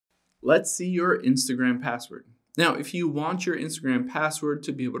Let's see your Instagram password. Now, if you want your Instagram password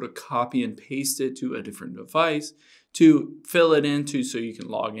to be able to copy and paste it to a different device, to fill it into so you can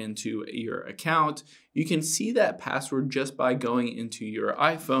log into your account, you can see that password just by going into your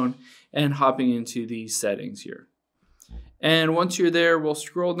iPhone and hopping into the settings here. And once you're there, we'll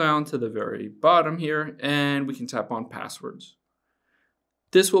scroll down to the very bottom here and we can tap on passwords.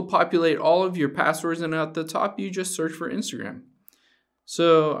 This will populate all of your passwords, and at the top, you just search for Instagram.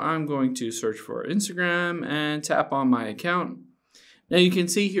 So I'm going to search for Instagram and tap on my account. Now you can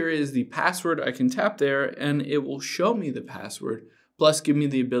see here is the password. I can tap there and it will show me the password, plus give me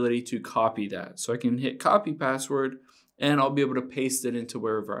the ability to copy that. So I can hit copy password and I'll be able to paste it into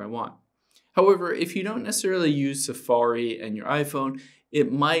wherever I want. However, if you don't necessarily use Safari and your iPhone, it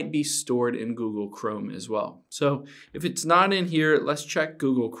might be stored in Google Chrome as well. So if it's not in here, let's check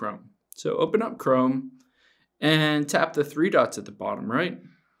Google Chrome. So open up Chrome and tap the three dots at the bottom right,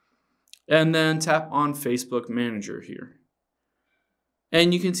 and then tap on Facebook Manager here.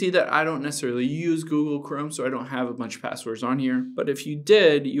 And you can see that I don't necessarily use Google Chrome, so I don't have a bunch of passwords on here. But if you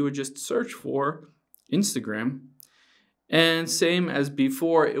did, you would just search for Instagram. And same as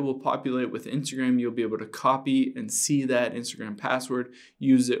before, it will populate with Instagram. You'll be able to copy and see that Instagram password,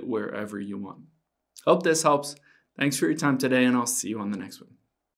 use it wherever you want. Hope this helps. Thanks for your time today, and I'll see you on the next one.